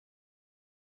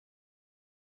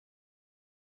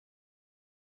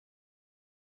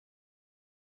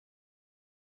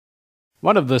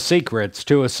One of the secrets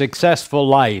to a successful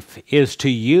life is to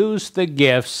use the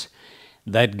gifts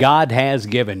that God has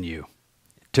given you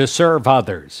to serve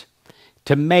others,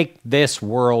 to make this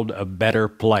world a better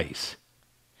place.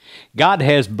 God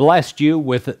has blessed you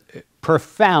with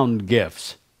profound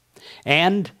gifts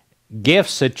and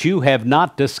gifts that you have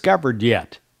not discovered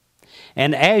yet.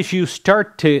 And as you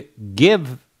start to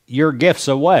give your gifts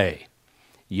away,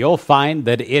 you'll find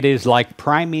that it is like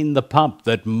priming the pump,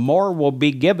 that more will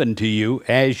be given to you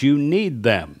as you need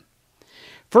them.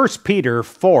 1 Peter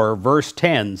 4 verse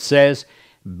 10 says,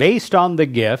 based on the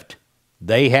gift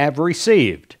they have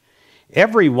received,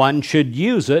 everyone should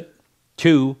use it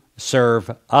to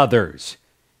serve others,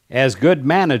 as good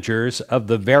managers of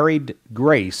the varied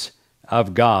grace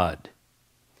of God.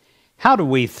 How do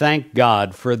we thank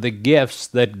God for the gifts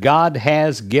that God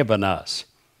has given us?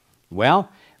 Well,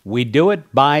 we do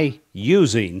it by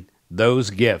using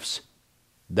those gifts.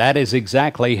 That is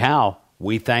exactly how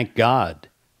we thank God.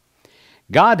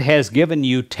 God has given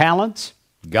you talents.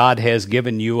 God has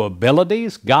given you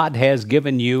abilities. God has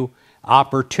given you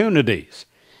opportunities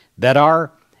that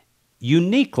are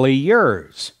uniquely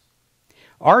yours.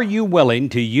 Are you willing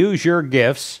to use your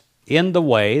gifts in the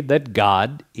way that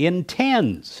God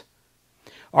intends?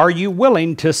 Are you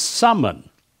willing to summon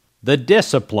the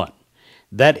discipline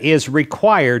that is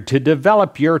required to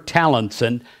develop your talents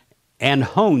and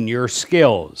hone your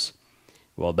skills?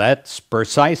 Well, that's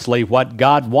precisely what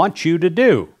God wants you to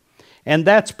do. And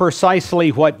that's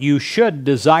precisely what you should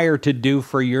desire to do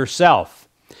for yourself.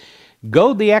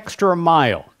 Go the extra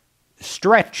mile.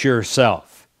 Stretch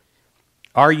yourself.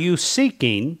 Are you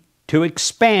seeking to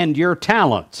expand your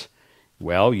talents?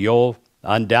 Well, you'll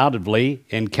undoubtedly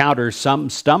encounter some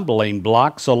stumbling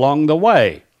blocks along the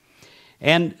way.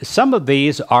 And some of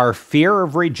these are fear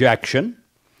of rejection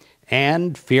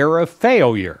and fear of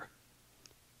failure.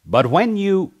 But when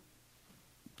you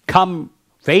come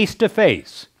face to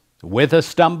face with a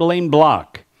stumbling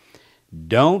block,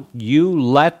 don't you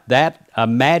let that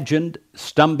imagined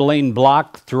stumbling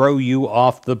block throw you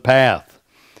off the path.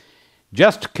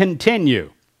 Just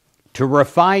continue to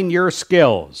refine your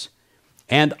skills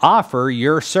and offer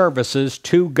your services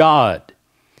to God.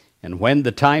 And when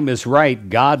the time is right,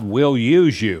 God will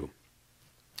use you.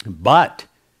 But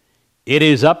it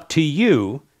is up to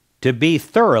you to be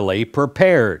thoroughly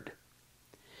prepared.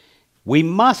 We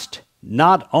must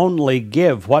not only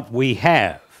give what we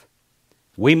have,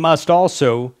 we must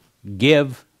also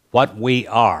give what we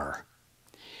are.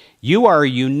 You are a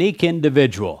unique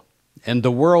individual, and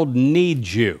the world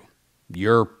needs you,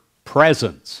 your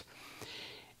presence.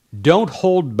 Don't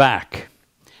hold back.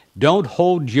 Don't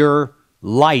hold your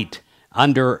light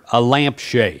under a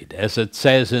lampshade, as it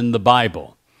says in the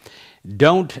Bible.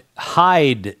 Don't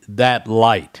hide that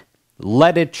light.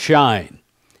 Let it shine.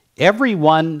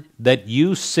 Everyone that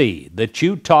you see, that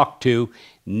you talk to,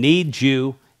 needs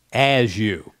you as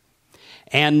you.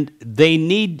 And they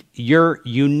need your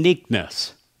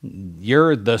uniqueness.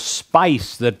 You're the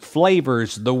spice that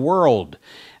flavors the world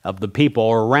of the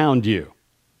people around you.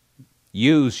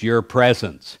 Use your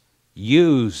presence.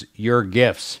 Use your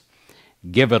gifts.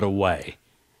 Give it away.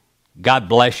 God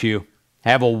bless you.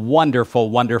 Have a wonderful,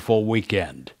 wonderful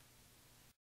weekend.